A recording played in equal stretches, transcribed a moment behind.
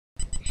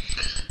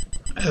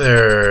Hi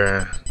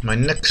there. My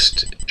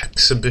next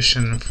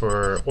exhibition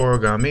for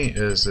origami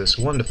is this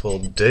wonderful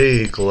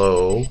day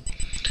glow.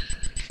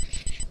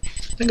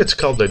 I think it's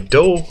called the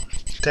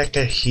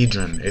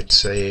Dodecahedron.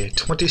 It's a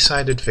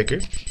 20-sided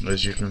figure.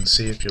 As you can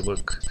see, if you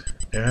look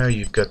there,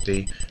 you've got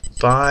the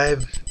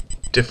 5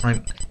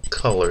 different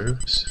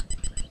colors,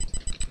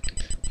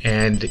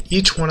 and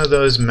each one of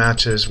those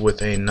matches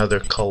with another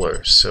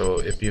color. So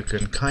if you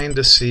can kind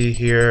of see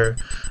here,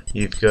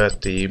 you've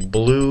got the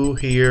blue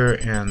here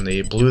and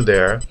the blue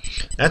there.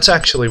 That's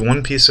actually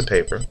one piece of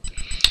paper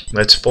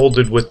that's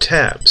folded with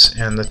tabs,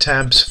 and the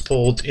tabs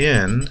fold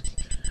in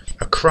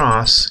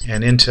across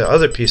and into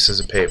other pieces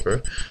of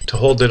paper to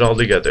hold it all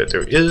together.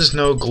 There is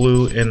no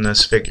glue in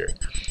this figure.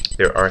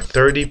 There are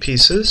 30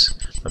 pieces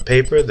of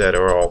paper that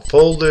are all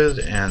folded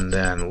and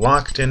then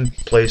locked in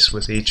place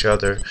with each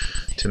other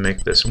to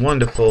make this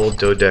wonderful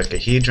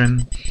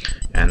dodecahedron,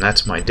 and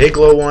that's my day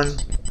glow one.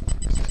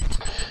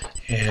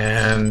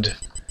 And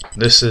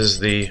this is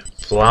the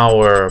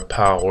flower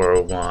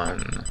power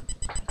one.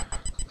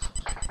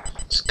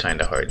 It's kind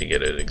of hard to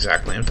get it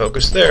exactly in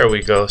focus. There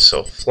we go.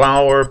 So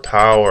flower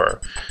power.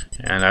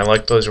 And I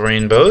like those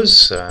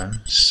rainbows,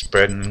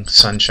 spreading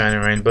sunshine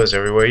and rainbows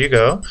everywhere you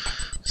go.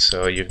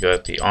 So you've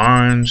got the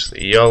orange,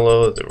 the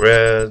yellow, the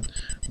red,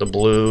 the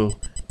blue,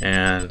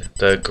 and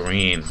the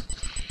green.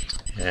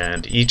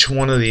 And each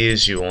one of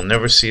these, you will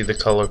never see the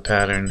color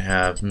pattern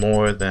have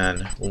more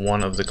than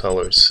one of the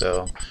colors.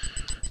 So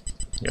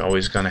you're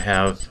always going to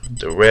have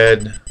the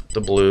red,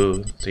 the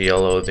blue, the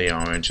yellow, the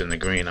orange, and the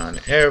green on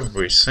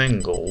every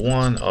single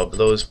one of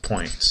those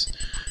points.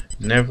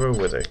 Never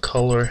with a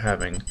color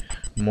having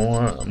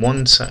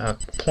one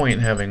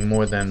point having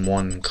more than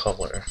one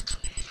color.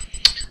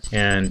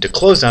 And to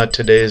close out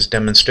today's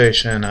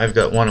demonstration, I've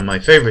got one of my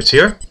favorites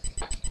here.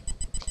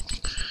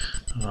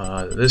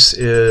 This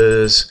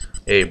is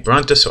a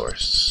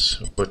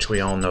brontosaurus, which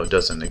we all know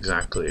doesn't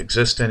exactly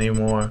exist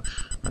anymore.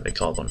 They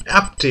call them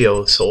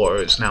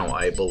aptiosaurs now,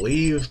 I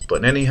believe.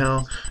 But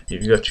anyhow,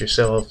 you've got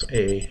yourself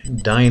a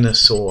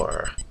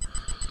dinosaur,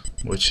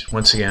 which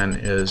once again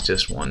is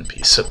just one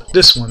piece of,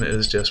 this one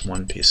is just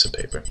one piece of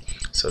paper.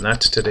 So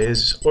that's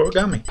today's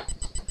origami.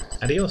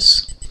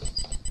 Adios.